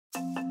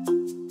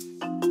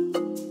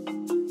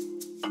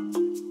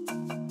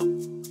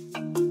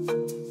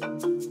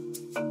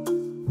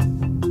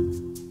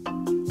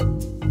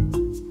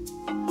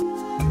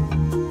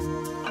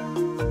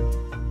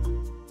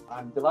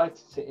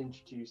delighted to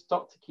introduce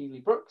Dr. Keeley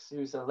Brookes,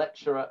 who's a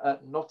lecturer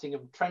at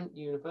Nottingham Trent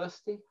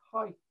University.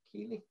 Hi,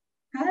 Keeley.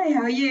 Hi,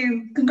 how are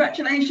you?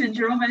 Congratulations,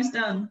 you're almost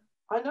done.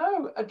 I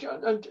know,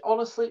 and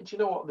honestly, do you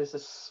know what? This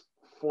has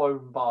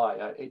flown by.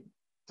 It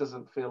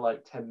doesn't feel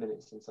like 10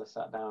 minutes since I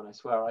sat down, I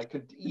swear. I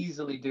could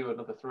easily do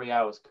another 3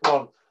 hours. Come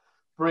on,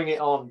 bring it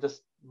on.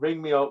 Just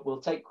ring me up.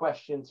 We'll take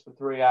questions for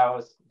 3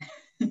 hours.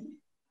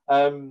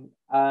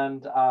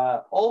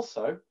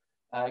 Also,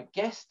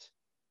 guest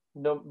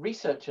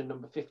researcher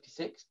number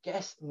 56,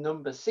 guest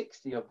number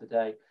 60 of the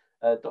day,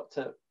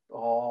 Dr.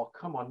 Oh,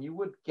 come on, you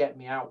would get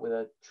me out with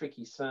a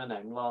tricky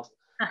surname last.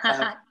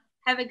 Have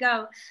a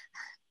go.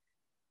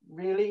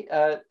 Really?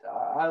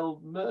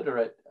 I'll murder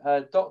it.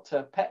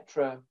 Dr.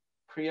 Petra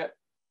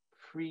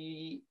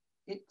Proitsi.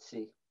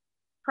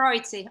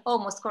 Proitsi,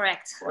 almost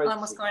correct. Proitsi.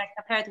 Almost correct.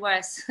 I've heard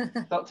worse.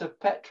 Dr.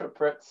 Petra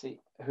Proitsi,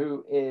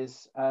 who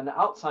is an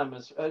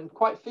Alzheimer's, and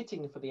quite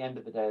fitting for the end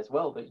of the day as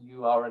well, that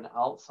you are an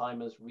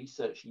Alzheimer's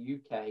Research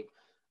UK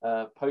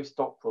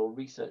postdoctoral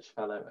research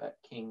fellow at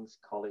King's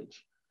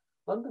College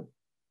London.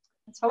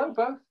 Hello,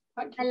 both.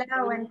 Thank you.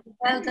 Hello, and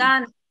well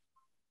done.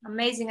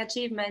 Amazing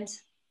achievement.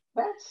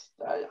 That's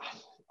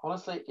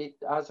honestly,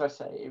 as I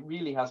say, it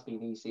really has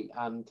been easy,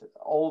 and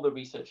all the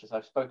researchers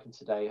I've spoken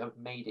today have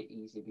made it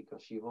easy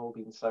because you've all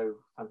been so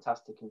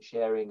fantastic and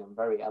sharing and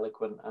very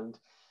eloquent, and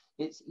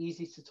it's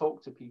easy to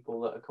talk to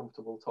people that are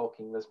comfortable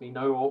talking. There's been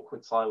no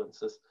awkward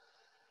silences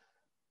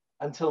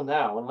until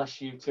now,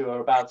 unless you two are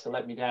about to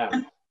let me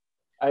down.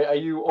 Are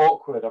you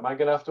awkward? Am I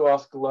going to have to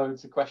ask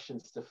loads of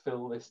questions to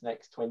fill this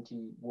next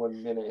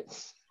 21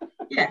 minutes?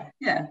 Yeah.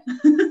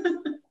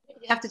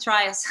 You have to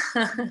try us.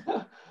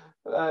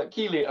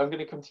 Keeley, I'm going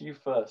to come to you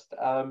first.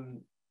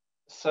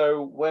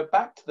 So we're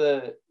back to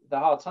the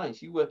hard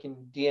science. You work in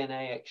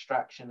DNA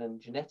extraction and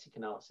genetic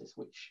analysis,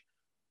 which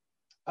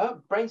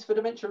Brains for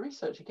Dementia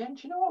Research. Again,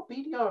 do you know what?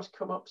 BDR has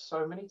come up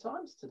so many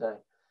times today.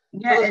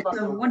 Yeah, it's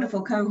a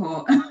wonderful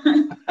cohort.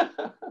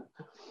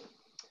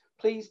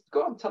 Please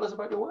go on, tell us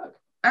about your work.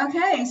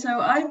 Okay, so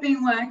I've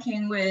been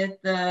working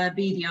with the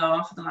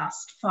BDR for the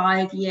last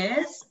 5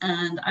 years,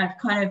 and I've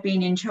kind of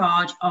been in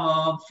charge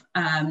of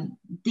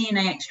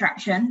DNA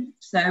extraction.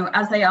 So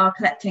as they are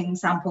collecting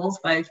samples,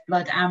 both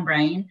blood and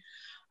brain,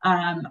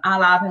 our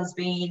lab has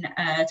been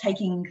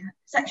taking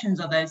sections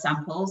of those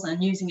samples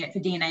and using it for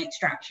DNA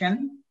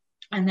extraction.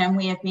 And then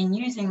we have been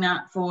using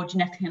that for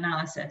genetic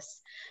analysis.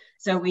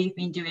 So we've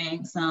been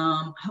doing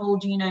some whole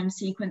genome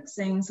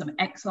sequencing, some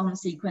exon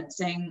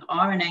sequencing,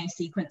 RNA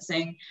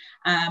sequencing,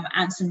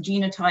 and some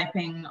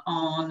genotyping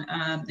on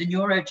the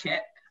neurochip,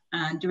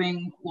 and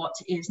doing what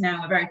is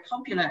now a very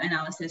popular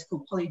analysis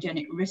called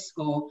polygenic risk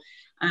score,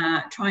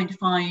 trying to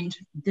find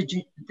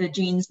the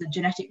genes, the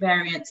genetic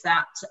variants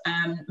that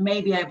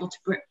may be able to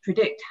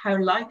predict how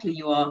likely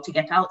you are to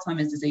get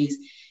Alzheimer's disease,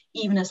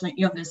 even as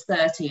young as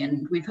 30.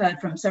 And we've heard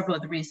from several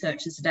of the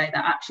researchers today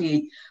that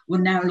actually we're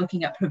now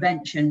looking at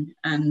prevention,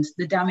 and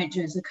the damage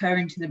is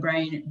occurring to the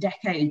brain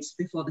decades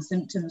before the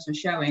symptoms are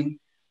showing.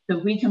 So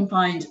we can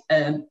find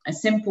a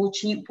simple,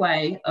 cheap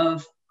way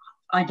of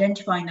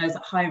identifying those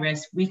at high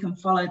risk. We can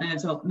follow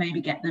those up,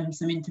 maybe get them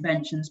some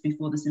interventions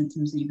before the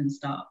symptoms even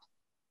start.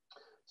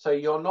 So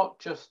you're not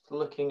just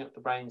looking at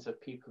the brains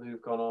of people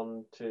who've gone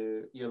on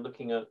to, you're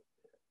looking at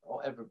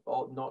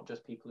not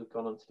just people who've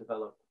gone on to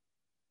develop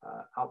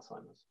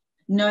Alzheimer's.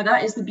 No,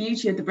 that is the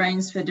beauty of the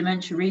Brains for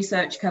Dementia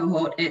Research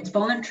cohort. It's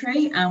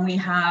voluntary, and we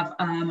have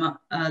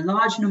a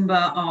large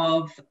number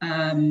of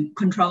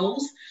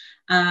controls.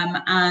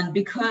 And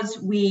because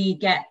we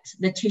get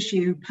the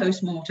tissue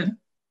post-mortem,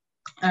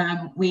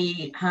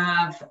 we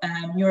have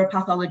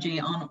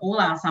neuropathology on all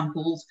our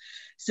samples.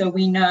 So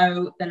we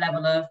know the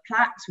level of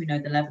plaques, we know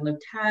the level of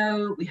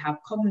tau, we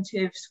have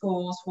cognitive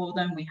scores for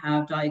them, we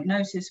have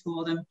diagnosis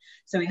for them.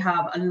 So we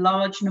have a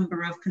large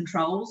number of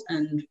controls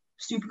and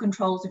super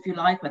controls, if you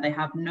like, where they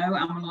have no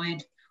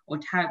amyloid or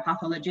tau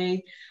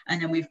pathology.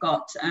 And then we've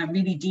got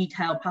really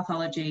detailed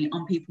pathology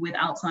on people with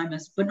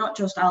Alzheimer's, but not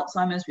just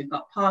Alzheimer's. We've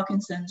got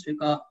Parkinson's, we've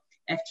got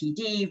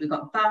FTD, we've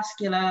got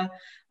vascular,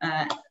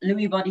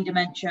 Lewy body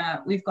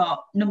dementia. We've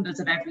got numbers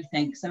of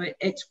everything. So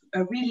it's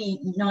a really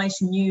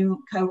nice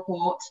new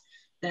cohort.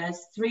 I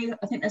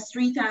think there's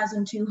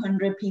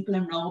 3,200 people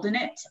enrolled in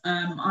it.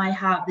 I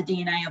have the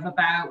DNA of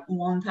about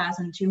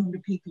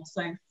 1,200 people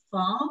so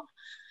far.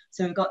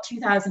 So we've got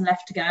 2,000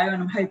 left to go,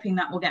 and I'm hoping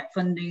that we'll get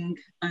funding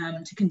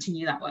to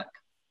continue that work.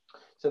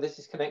 So this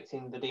is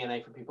connecting the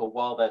DNA for people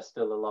while they're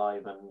still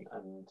alive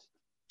and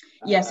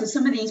yeah, so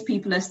some of these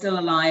people are still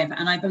alive,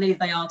 and I believe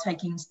they are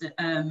taking,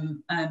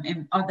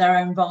 they're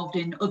involved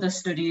in other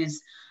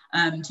studies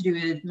to do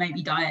with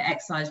maybe diet,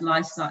 exercise,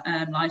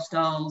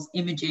 lifestyles,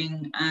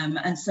 imaging.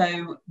 And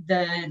so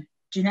the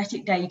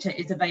genetic data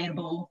is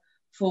available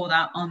for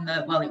that on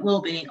the, well, it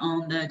will be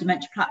on the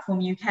Dementia Platform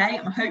UK.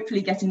 I'm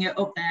hopefully getting it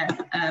up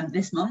there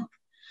this month.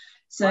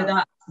 So wow.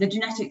 That the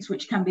genetics,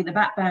 which can be the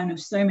backbone of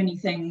so many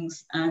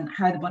things and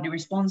how the body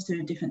responds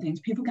to different things,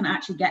 people can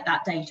actually get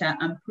that data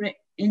and put it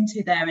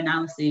into their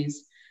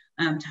analyses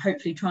to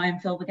hopefully try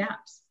and fill the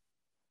gaps.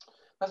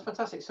 That's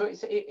fantastic. So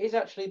it is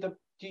actually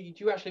do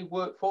you actually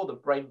work for the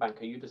Brain Bank?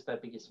 Are you just their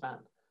biggest fan?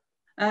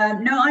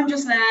 No, I'm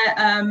just there.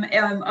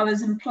 I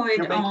was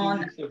employed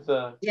on.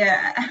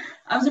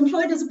 I was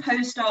employed as a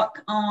postdoc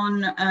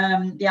on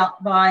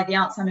by the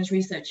Alzheimer's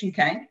Research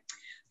UK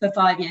for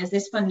 5 years.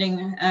 This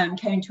funding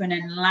came to an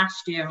end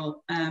last year, or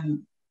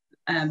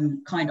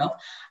kind of.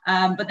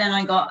 But then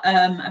I got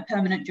a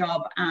permanent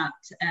job at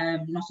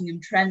Nottingham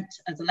Trent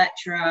as a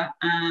lecturer,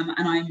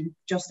 and I'm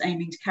just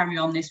aiming to carry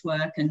on this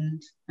work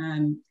and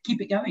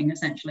keep it going,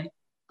 essentially.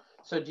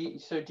 So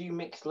do you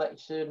mix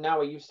lecture now?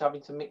 Are you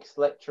having to mix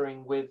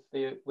lecturing with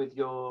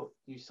your?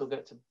 You still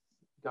get to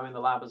go in the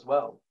lab as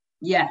well?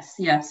 Yes.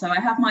 So I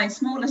have my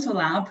small little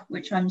lab,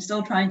 which I'm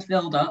still trying to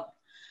build up.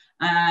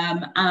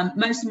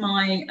 Most of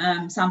my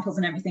samples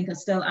and everything are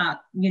still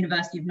at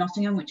University of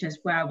Nottingham, which is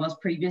where I was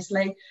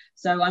previously.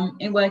 So I'm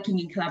working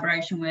in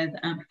collaboration with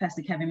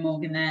Professor Kevin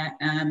Morgan there,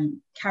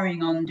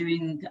 carrying on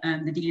doing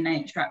the DNA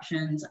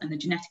extractions and the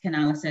genetic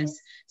analysis,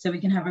 so we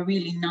can have a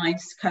really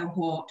nice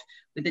cohort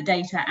with the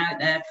data out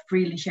there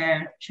freely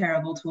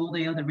shareable to all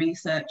the other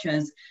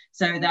researchers,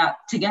 so that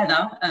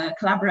together,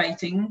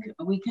 collaborating,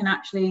 we can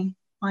actually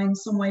find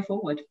some way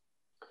forward.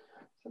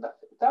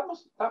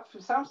 That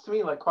sounds to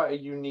me like quite a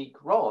unique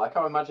role. I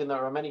can't imagine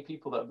there are many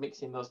people that are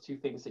mixing those two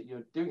things that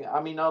you're doing.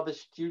 I mean, are the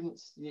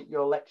students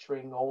you're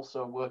lecturing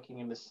also working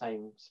in the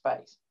same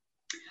space?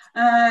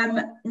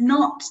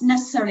 Not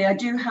necessarily. I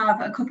do have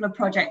a couple of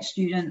project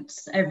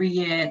students every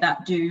year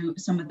that do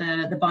some of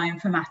the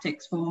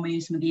bioinformatics for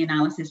me, some of the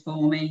analysis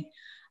for me.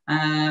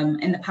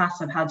 In the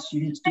past, I've had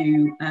students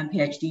do,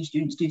 PhD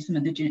students do some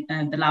of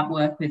the lab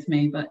work with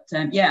me, but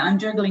yeah, I'm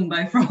juggling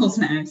both roles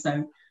now,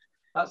 so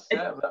that's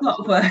a lot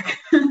of work.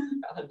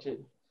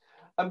 Challenging.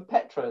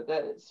 Petra,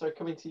 so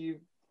coming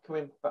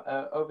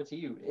over to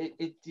you,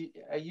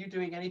 are you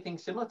doing anything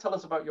similar? Tell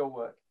us about your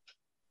work.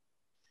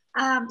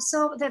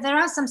 So there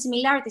are some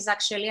similarities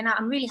actually, and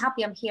I'm really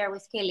happy I'm here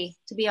with Keeley,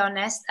 to be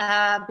honest,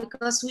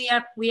 because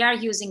we are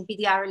using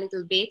PDR a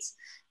little bit.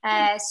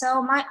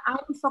 So I'm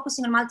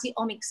focusing on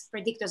multi-omics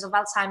predictors of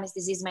Alzheimer's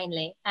disease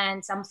mainly,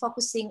 and I'm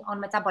focusing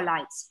on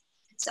metabolites.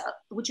 So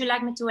would you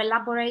like me to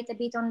elaborate a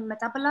bit on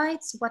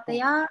metabolites, what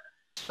they are?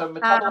 So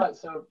metabolites,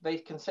 so they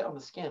can sit on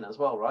the skin as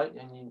well, right?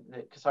 And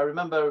because I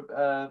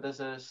remember there's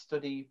a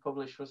study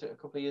published, was it a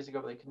couple of years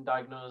ago, they can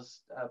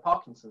diagnose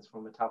Parkinson's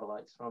from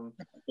metabolites.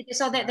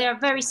 So they are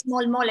very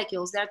small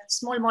molecules. They're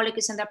small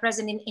molecules and they're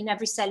present in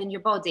every cell in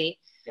your body.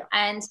 Yeah.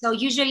 And so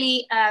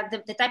usually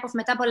the type of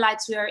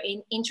metabolites we are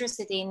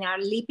interested in are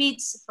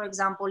lipids, for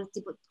example,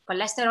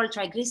 cholesterol,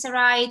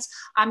 triglycerides,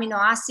 amino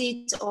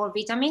acids, or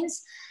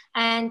vitamins.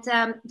 And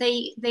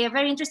they are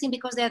very interesting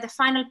because they are the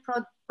final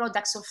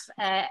products of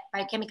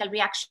biochemical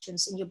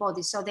reactions in your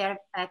body. So they're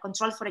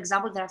controlled, for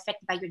example, they're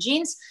affected by your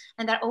genes,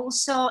 and they're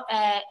also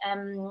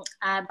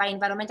by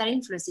environmental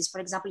influences, for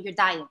example, your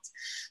diet.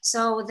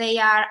 So they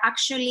are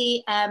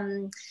actually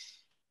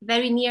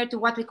very near to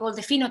what we call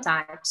the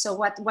phenotype, so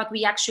what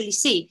we actually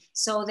see.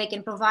 So they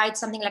can provide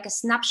something like a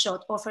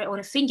snapshot or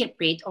a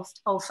fingerprint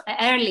of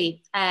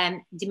early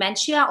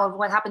dementia, or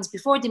what happens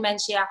before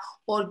dementia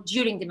or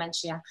during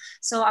dementia.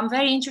 So I'm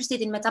very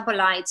interested in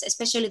metabolites,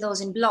 especially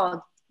those in blood,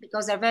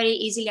 because they're very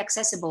easily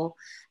accessible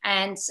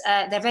and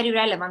they're very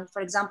relevant.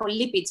 For example,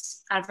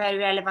 lipids are very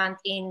relevant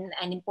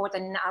and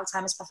important in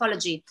Alzheimer's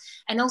pathology,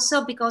 and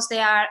also because they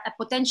are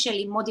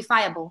potentially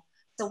modifiable.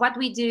 So what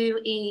we do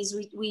is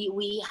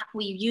we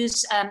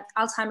use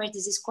Alzheimer's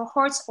disease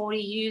cohorts, or we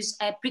use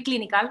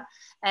preclinical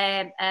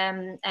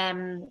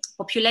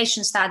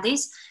population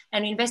studies,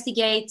 and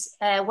investigate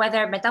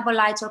whether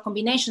metabolites or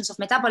combinations of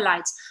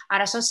metabolites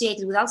are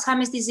associated with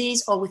Alzheimer's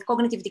disease or with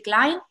cognitive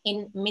decline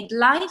in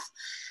midlife.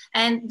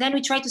 And then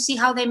we try to see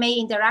how they may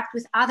interact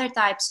with other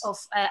types of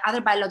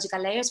other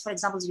biological layers, for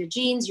example, your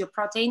genes, your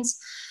proteins.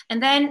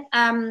 And then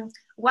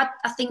what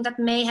I think that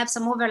may have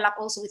some overlap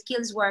also with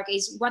Keeley's work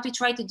is what we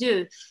try to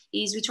do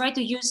is we try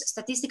to use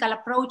statistical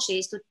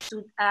approaches to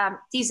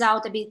tease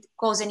out a bit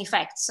cause and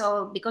effect.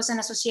 So because an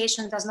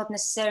association does not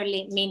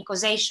necessarily mean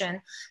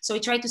causation, so we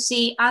try to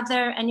see are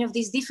there any of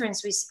these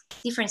differences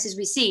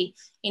we see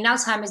in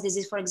Alzheimer's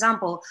disease, for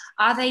example,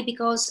 are they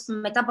because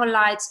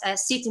metabolites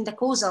sit in the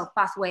causal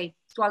pathway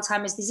to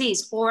Alzheimer's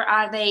disease, or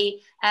are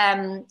they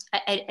a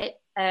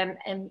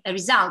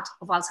result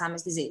of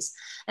Alzheimer's disease?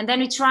 And then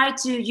we try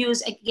to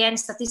use, again,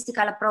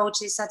 statistical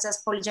approaches such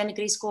as polygenic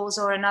risk scores,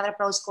 or another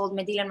approach called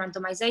Mendelian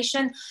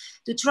randomization,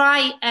 to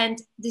try and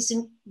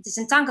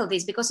disentangle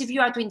this, because if you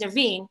are to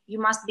intervene, you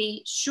must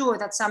be sure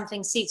that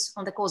something sits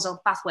on the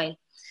causal pathway.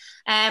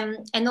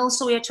 And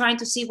also we are trying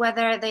to see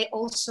whether they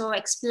also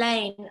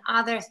explain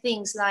other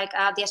things like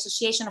the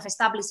association of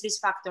established risk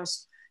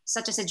factors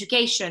such as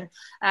education.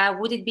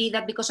 Would it be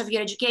that because of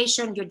your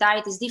education, your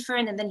diet is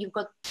different, and then you've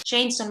got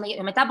change on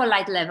your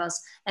metabolite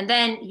levels, and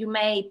then you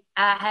may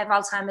have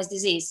Alzheimer's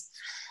disease?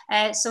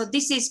 So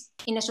this is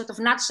in a sort of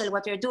nutshell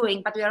what we're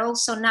doing, but we are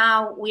also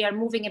now, we are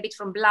moving a bit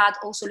from blood,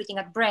 also looking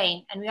at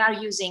brain, and we are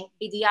using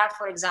BDR,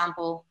 for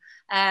example,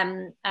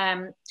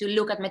 to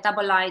look at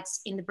metabolites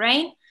in the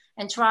brain.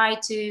 and try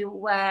to,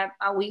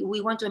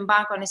 we want to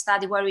embark on a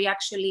study where we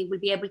actually will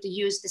be able to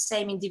use the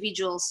same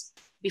individuals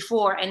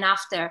before and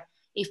after,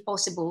 if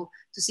possible,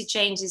 to see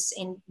changes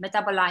in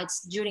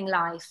metabolites during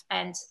life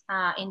and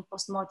in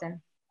postmortem.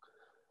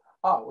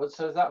 Oh, well,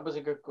 so that was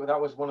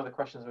one of the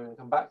questions we're going to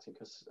come back to,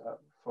 because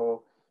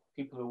for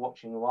people who are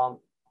watching who aren't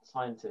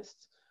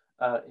scientists,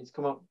 it's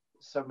come up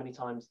so many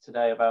times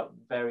today about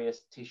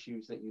various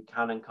tissues that you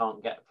can and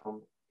can't get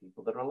from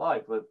people that are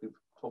alive. We've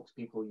talked to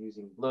people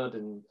using blood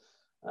and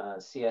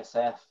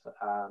CSF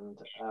and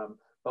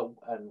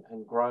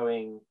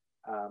growing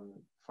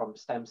from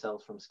stem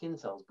cells from skin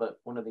cells, but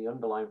one of the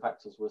underlying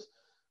factors was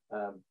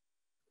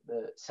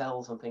the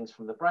cells and things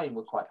from the brain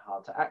were quite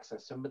hard to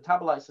access. So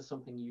metabolites are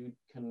something you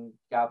can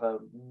gather,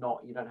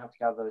 you don't have to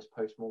gather those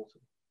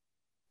post-mortem.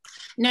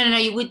 No,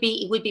 it would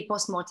be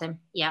post-mortem,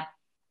 yeah.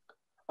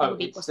 Oh,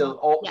 it's still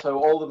all, yeah.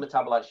 So all the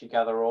metabolites you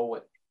gather are all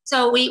with.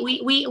 So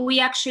we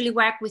actually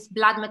work with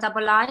blood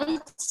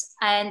metabolites,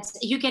 and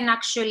you can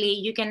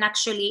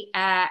actually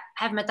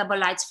have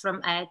metabolites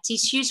from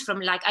tissues,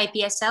 from like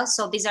iPS cells.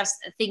 So these are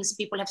things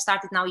people have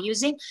started now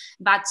using,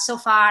 but so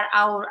far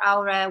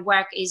our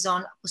work is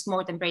on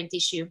postmortem brain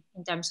tissue,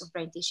 in terms of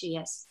brain tissue,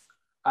 yes.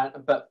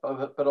 But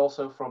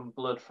also from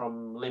blood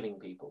from living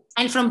people.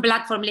 And from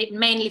blood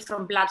mainly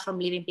from blood from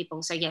living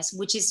people. So yes,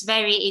 which is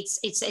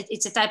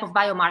it's a type of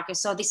biomarker.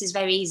 So this is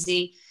very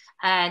easy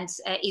and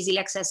easily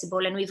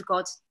accessible, and we've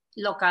got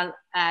local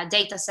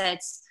data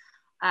sets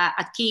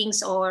at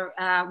King's, or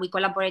we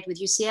collaborate with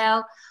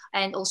UCL,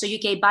 and also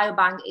UK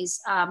Biobank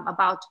is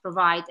about to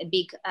provide a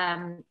big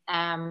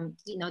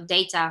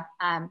data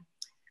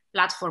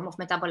platform of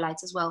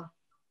metabolites as well.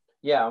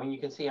 Yeah, I mean, you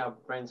can see how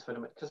Brains for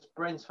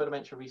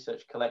Dementia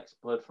Research collects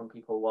blood from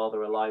people while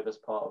they're alive as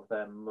part of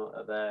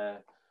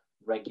their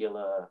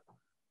regular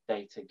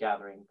data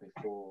gathering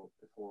before.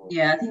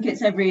 Yeah, I think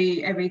it's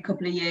every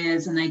couple of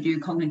years, and they do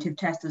cognitive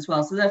tests as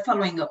well. So they're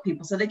following up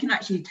people, so they can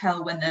actually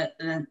tell when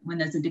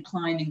there's a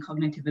decline in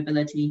cognitive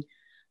ability,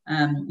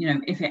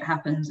 if it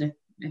happens, if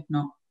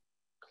not.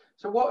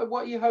 So what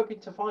are you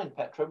hoping to find,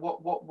 Petra?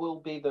 What will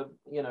be the,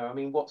 I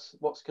mean, what's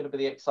going to be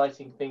the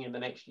exciting thing in the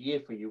next year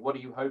for you? What are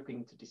you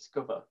hoping to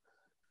discover?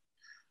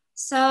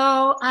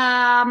 So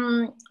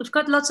we've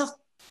got lots of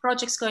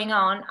projects going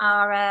on.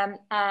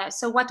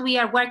 So what we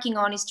are working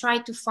on is try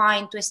to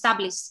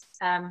establish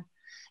a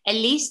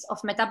list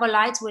of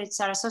metabolites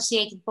which are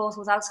associated both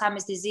with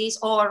Alzheimer's disease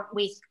or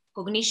with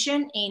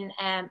cognition in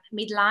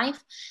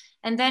midlife.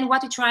 And then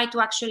what we try to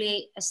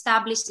actually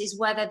establish is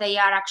whether they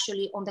are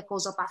actually on the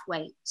causal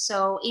pathway.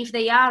 So if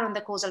they are on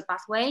the causal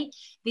pathway,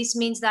 this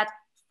means that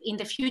in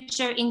the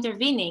future,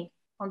 intervening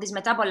on these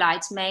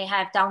metabolites may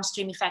have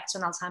downstream effects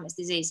on Alzheimer's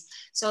disease.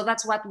 So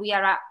that's what we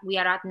are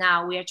at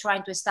now. We are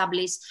trying to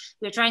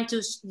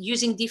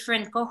using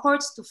different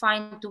cohorts to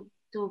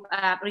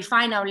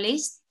refine our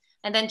list,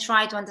 and then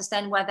try to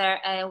understand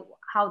whether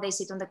how they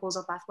sit on the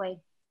causal pathway.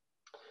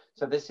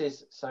 So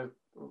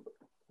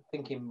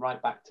thinking right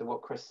back to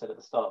what Chris said at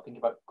the start, thinking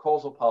about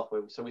causal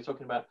pathway. So we're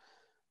talking about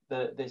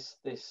this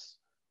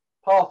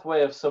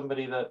pathway of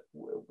somebody that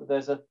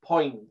there's a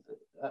point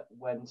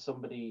when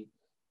somebody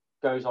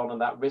goes on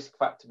and that risk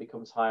factor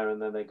becomes higher,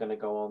 and then they're going to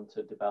go on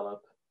to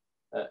develop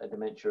a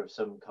dementia of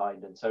some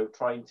kind. And so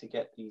trying to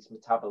get these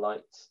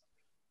metabolites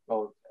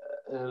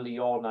early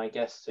on, I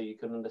guess, so you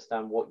can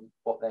understand what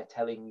they're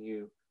telling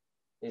you.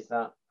 Is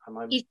that?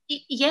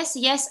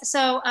 Yes.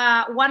 So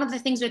one of the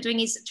things we're doing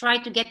is try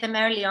to get them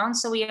early on.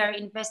 So we are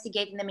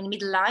investigating them in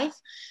middle life.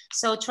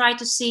 So try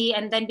to see,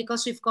 and then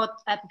because we've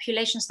got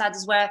population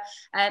studies where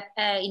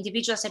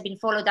individuals have been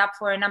followed up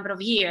for a number of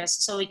years,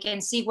 so we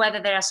can see whether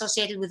they're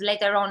associated with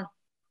later on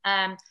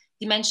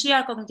dementia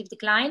or cognitive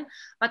decline,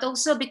 but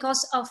also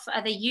because of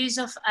the use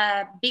of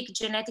big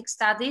genetic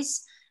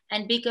studies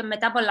and big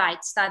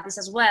metabolite studies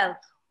as well,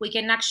 we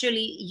can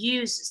actually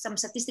use some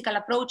statistical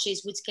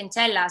approaches which can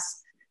tell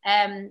us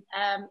in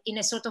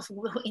a sort of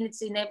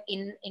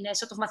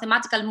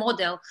mathematical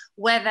model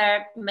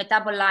whether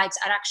metabolites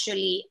are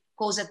actually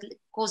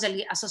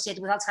causally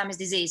associated with Alzheimer's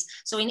disease.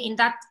 So in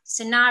that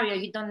scenario,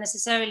 you don't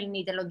necessarily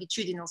need a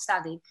longitudinal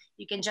study.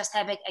 You can just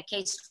have a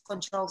case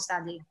control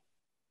study.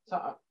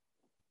 So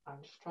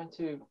I'm just trying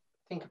to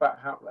think about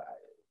how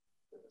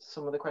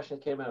some of the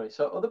questions came earlier.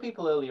 So other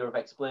people earlier have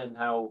explained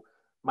how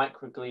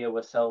microglia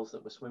were cells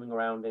that were swimming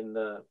around in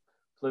the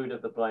fluid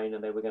of the brain,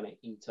 and they were going to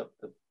eat up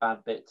the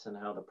bad bits, and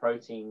how the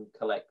protein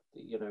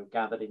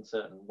gathered in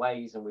certain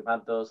ways, and we've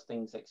had those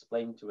things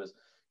explained to us.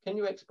 Can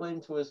you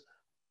explain to us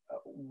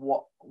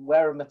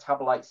where a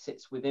metabolite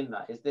sits within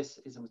that? Is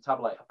a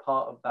metabolite a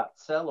part of that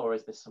cell, or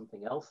is this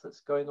something else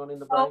that's going on in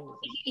the brain?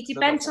 It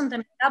depends on the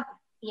metabolite.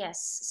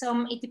 Yes,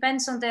 so it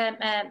depends on the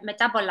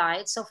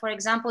metabolites. So for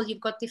example,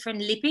 you've got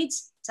different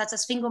lipids, such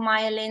as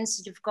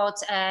sphingomyelins, you've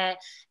got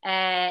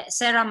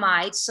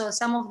ceramides. So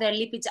some of the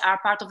lipids are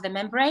part of the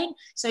membrane.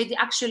 So it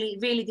actually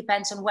really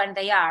depends on when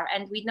they are.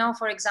 And we know,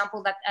 for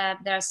example, that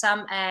there are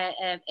some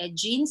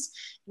genes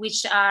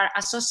which are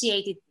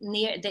associated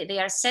they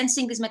are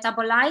sensing these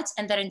metabolites,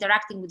 and they're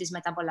interacting with these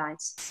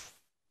metabolites.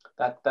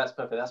 That's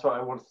perfect. That's what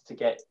I wanted to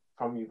get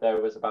from you there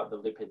was about the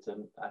lipids,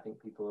 and I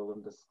think people will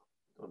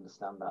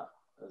understand that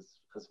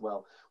as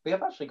well. We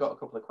have actually got a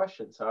couple of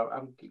questions, so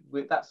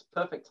that's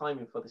perfect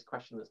timing for this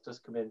question that's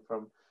just come in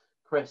from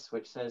Chris,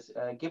 which says,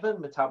 given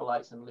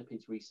metabolites and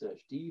lipids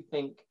research, do you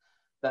think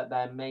that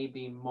there may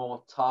be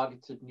more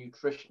targeted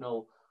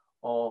nutritional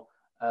or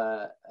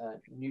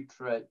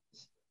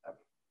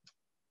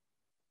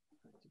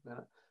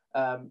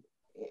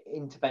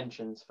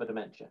interventions for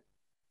dementia?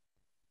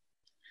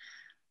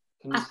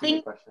 Can you see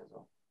the question as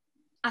well?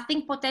 I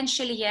think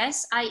potentially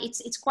yes.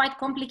 It's quite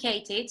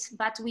complicated,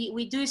 but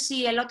we do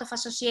see a lot of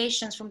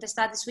associations from the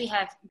studies we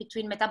have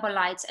between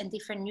metabolites and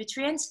different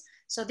nutrients.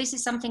 So this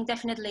is something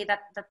definitely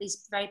that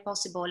is very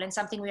possible and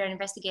something we are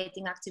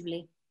investigating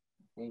actively.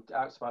 He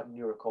asks about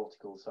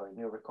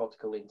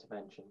neurocortical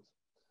interventions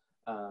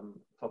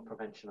for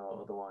prevention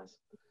or otherwise.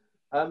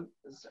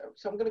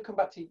 So I'm going to come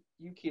back to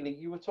you, Keeley.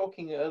 You were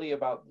talking earlier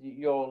about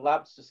your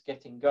labs just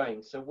getting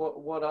going. So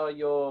what are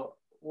your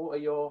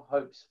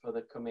hopes for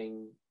the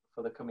coming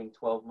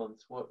 12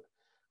 months? What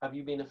have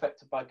you been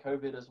affected by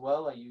COVID as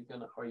well? Are you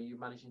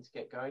managing to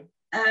get going?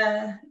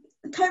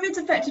 COVID's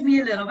affected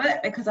me a little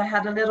bit because I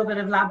had a little bit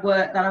of lab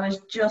work that I was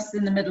just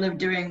in the middle of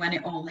doing when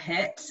it all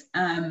hit.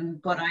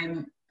 But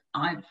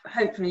I'm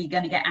hopefully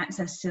going to get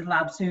access to the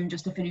lab soon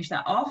just to finish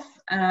that off.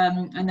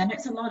 And then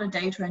it's a lot of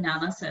data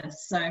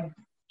analysis. So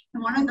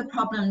one of the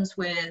problems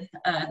with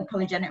the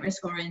polygenic risk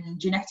score in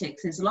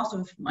genetics is a lot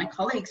of my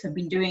colleagues have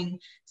been doing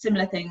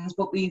similar things,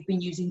 but we've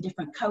been using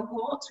different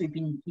cohorts, we've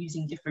been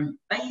using different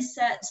base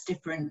sets,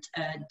 different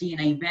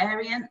DNA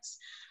variants.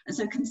 And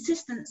so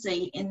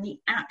consistency in the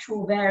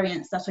actual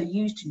variants that are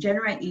used to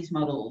generate these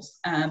models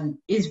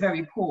is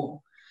very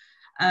poor.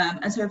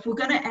 And so if we're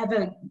going to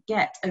ever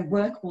get a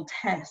workable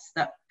test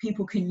that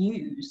people can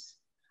use,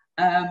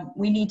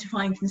 we need to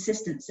find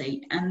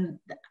consistency. And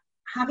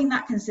having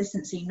that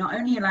consistency not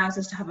only allows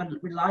us to have a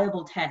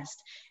reliable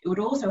test, it would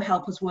also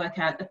help us work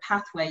out the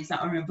pathways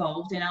that are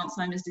involved in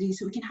Alzheimer's disease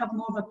so we can have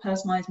more of a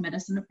personalised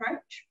medicine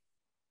approach.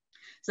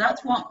 So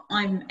that's what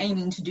I'm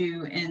aiming to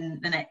do in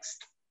the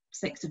next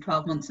 6 to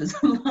 12 months, is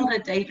a lot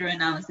of data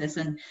analysis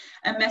and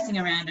messing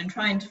around and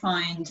trying to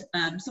find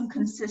some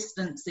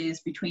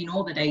consistencies between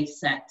all the data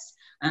sets,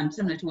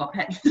 similar to what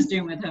Petra is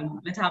doing with her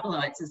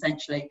metabolites,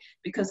 essentially,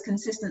 because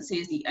consistency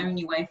is the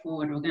only way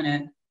forward we're going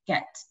to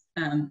get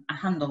a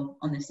handle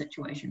on this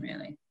situation,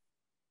 really.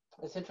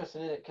 It's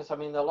interesting, isn't it? Because I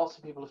mean, lots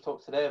of people have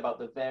talked today about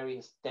the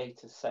various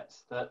data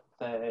sets that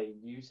they're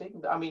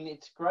using. I mean,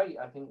 it's great.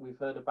 I think we've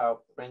heard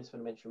about Brains for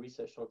Dementia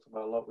Research talked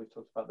about a lot. We've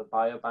talked about the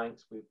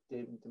biobanks.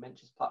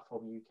 Dementia's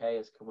Platform UK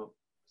has come up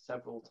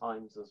several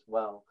times as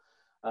well.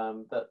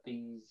 That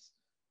these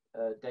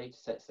data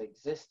sets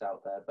exist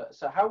out there. But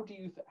so how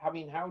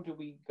do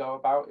we go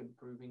about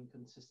improving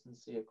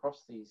consistency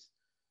across these?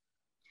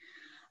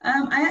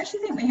 I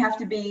actually think we have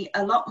to be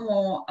a lot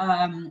more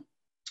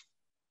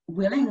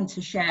willing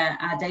to share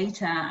our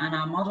data and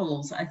our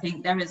models. I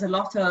think there is a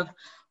lot of,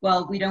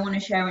 well, we don't want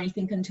to share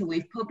anything until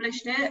we've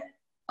published it,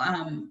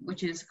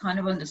 which is kind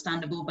of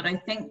understandable. But I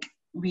think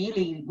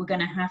really we're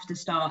going to have to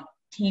start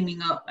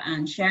teaming up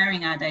and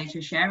sharing our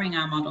data, sharing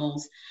our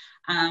models,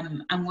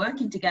 and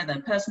working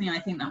together. Personally, I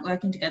think that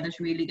working together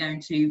is really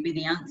going to be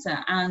the answer,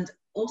 and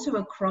also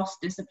across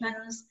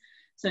disciplines.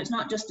 So it's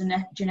not just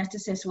a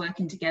geneticist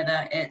working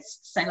together, it's,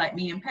 say, like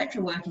me and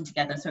Petra working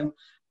together. So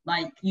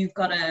like you've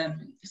got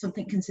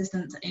something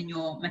consistent in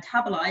your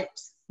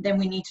metabolites, then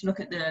we need to look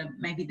at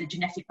maybe the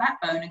genetic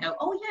backbone and go,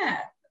 oh yeah,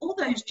 all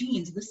those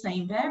genes are the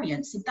same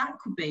variants. So that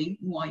could be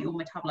why your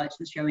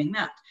metabolites are showing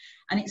that.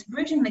 And it's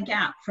bridging the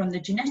gap from the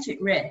genetic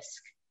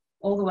risk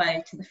all the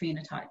way to the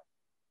phenotype.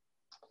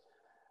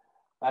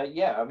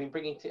 Yeah, I mean,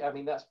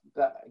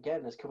 that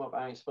again has come up.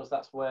 I suppose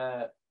that's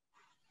where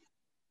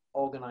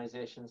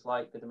organizations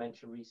like the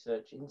Dementia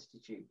Research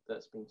Institute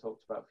that's been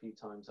talked about a few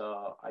times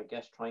are, I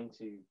guess, trying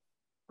to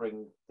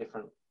bring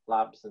different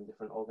labs and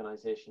different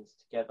organizations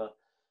together